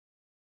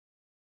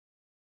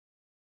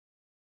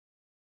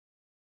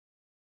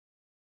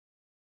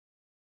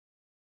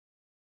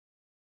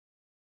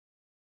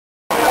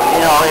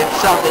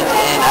something's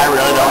in, I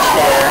really don't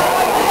care.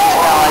 It's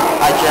kind of like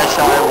I dress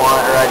how I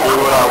want or I do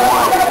what I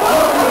want.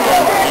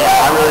 And,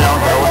 I really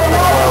don't go with the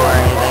flow or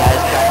anything. I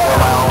just kind of go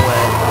my own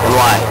way. And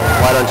why?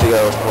 Why don't you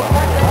go with the flow?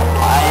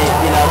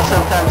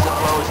 Sometimes the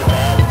flow is a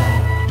bad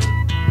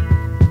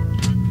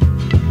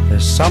thing.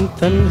 There's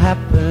something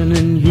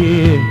happening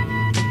here,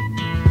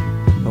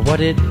 but what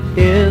it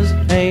is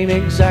ain't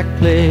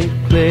exactly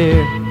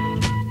clear.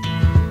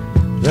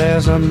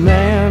 There's a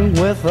man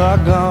with a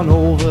gun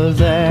over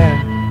there,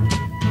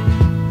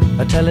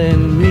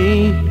 telling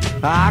me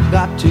I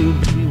got to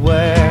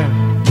beware.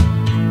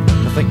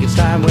 I think it's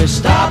time we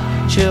stop.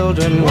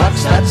 Children,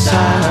 what's that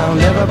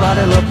sound?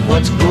 Everybody look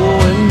what's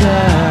going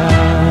down.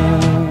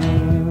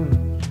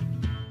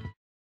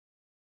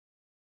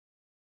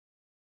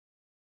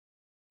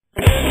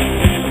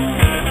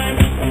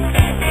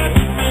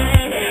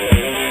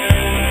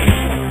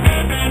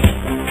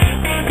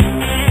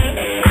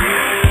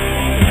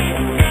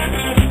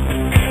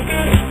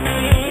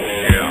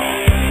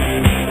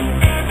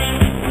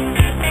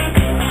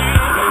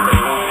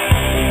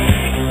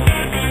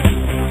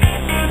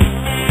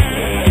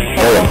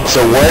 So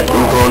what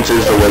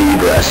influences the way you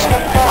dress?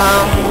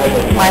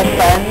 My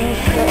friends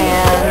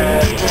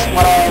and just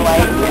what I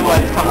like and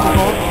what's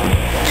comfortable.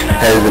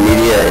 Has the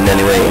media in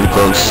any way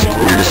influenced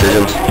your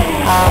decisions?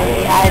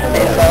 I'd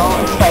say so.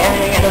 Just like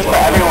everything it does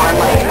for everyone,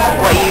 like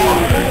what you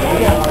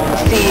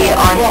see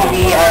on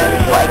TV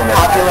as like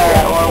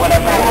popular or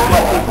whatever is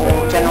what people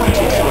generally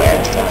choose to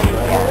wear. So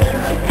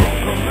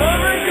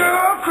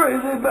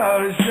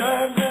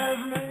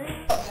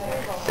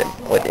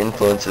What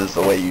influences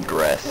the way you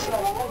dress?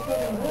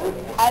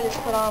 I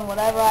just put on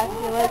whatever I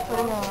feel like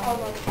putting on.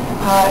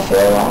 How I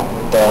feel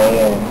that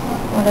day and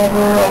whatever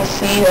I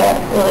see that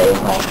really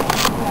like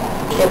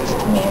gives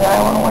to me that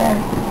I want to wear.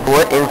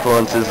 What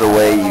influences the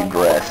way you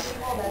dress?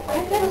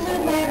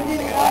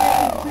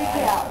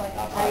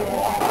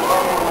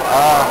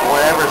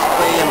 Whatever's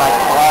clean in my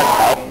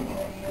closet.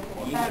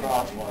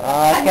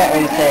 I can't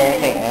really say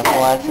anything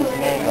influences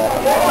me, but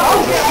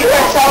you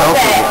are so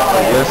bad.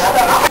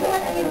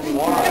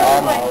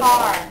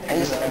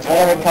 It's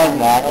whatever comes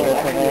natural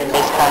to me. It's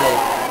just kind of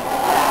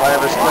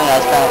whatever's clean, I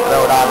just kind of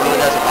throw it on. It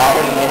doesn't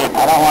matter to me.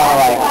 I don't want to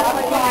like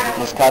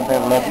just come there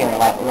looking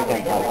like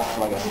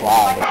a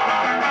slob.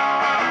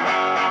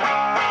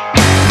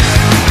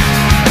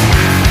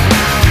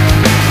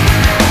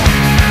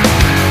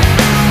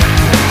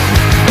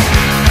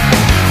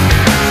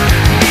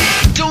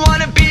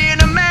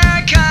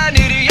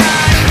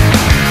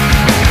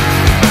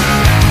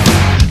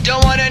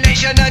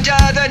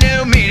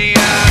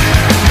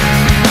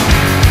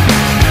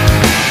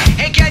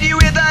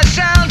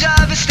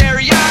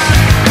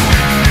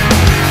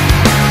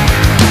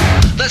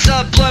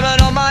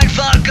 Subliminal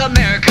mindfuck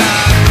America.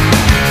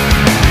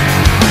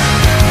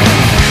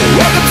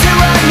 Welcome to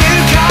a new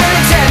kind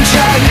of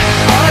tension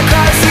all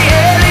across the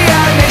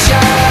alien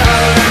nation.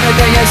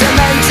 Everything isn't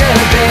meant to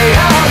be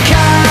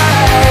okay.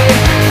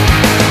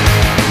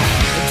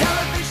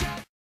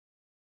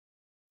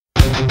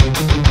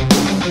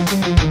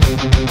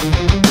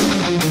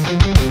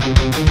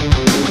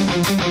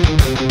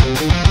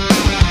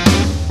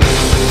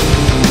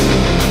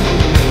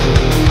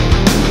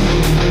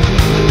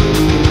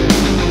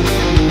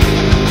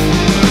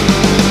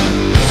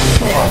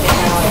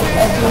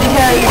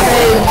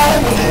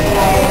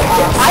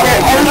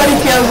 Everybody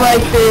feels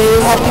like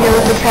they have to go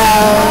with the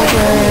crowd,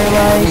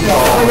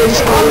 or they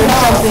just go with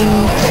something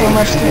so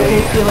much that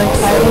they feel like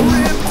fighting.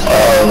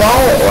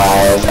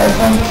 Knowledge-wise, I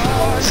think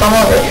some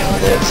of it can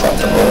be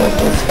acceptable if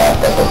it's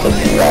fact that they could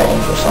be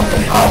writing for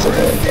something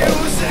positive,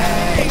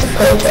 like it's a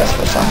protest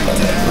for something,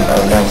 or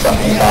doing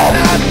something bad.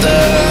 Not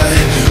the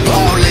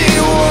only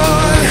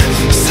one,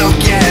 so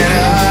get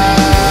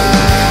up.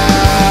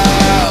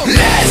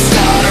 Let's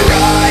start a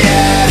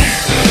riot,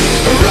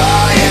 a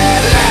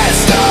riot. Let's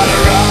start a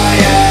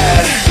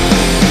riot.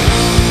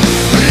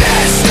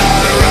 Let's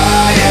start a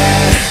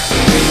riot,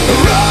 a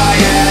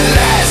riot.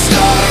 Let's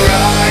start a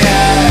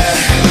riot.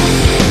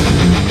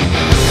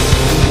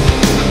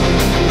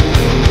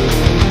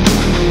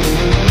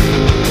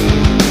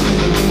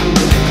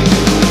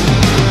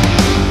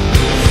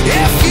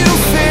 If you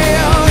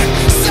feel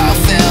so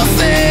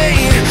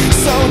filthy,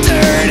 so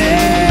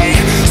dirty,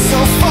 so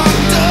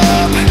fucked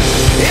up,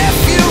 if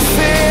you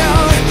feel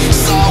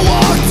so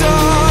walked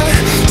on,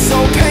 so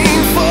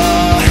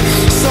painful,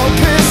 so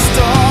pissed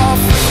off,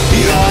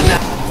 you're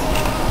not.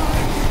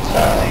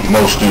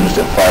 Most students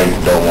that fight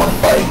don't want to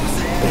fight.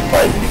 They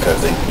fight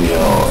because they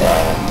feel,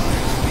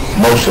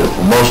 most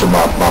of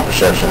my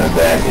perception of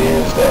that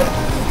is that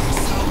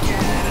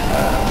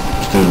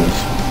students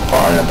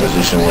are in a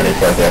position where they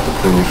feel like they have to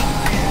prove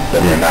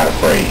that they're not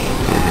afraid,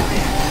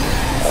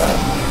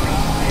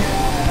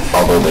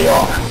 although they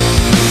are.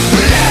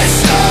 Let's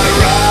start a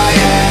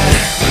riot,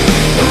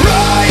 a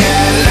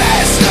riot.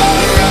 Let's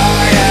start a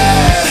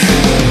riot.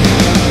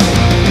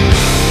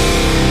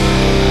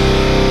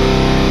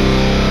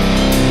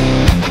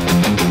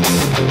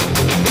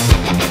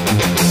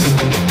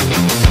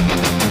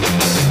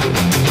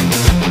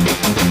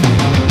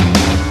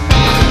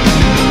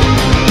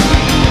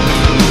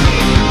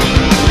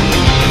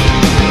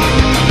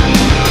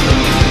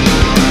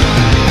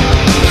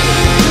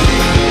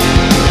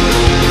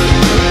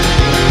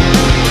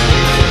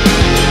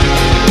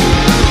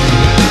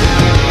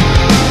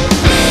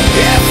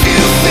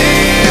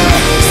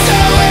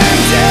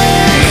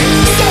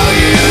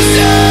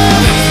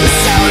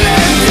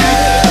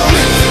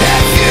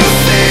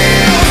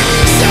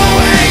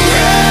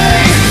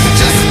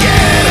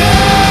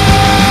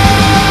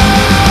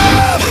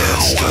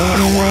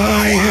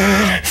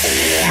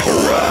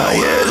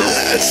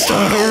 Let's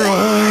start a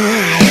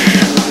riot.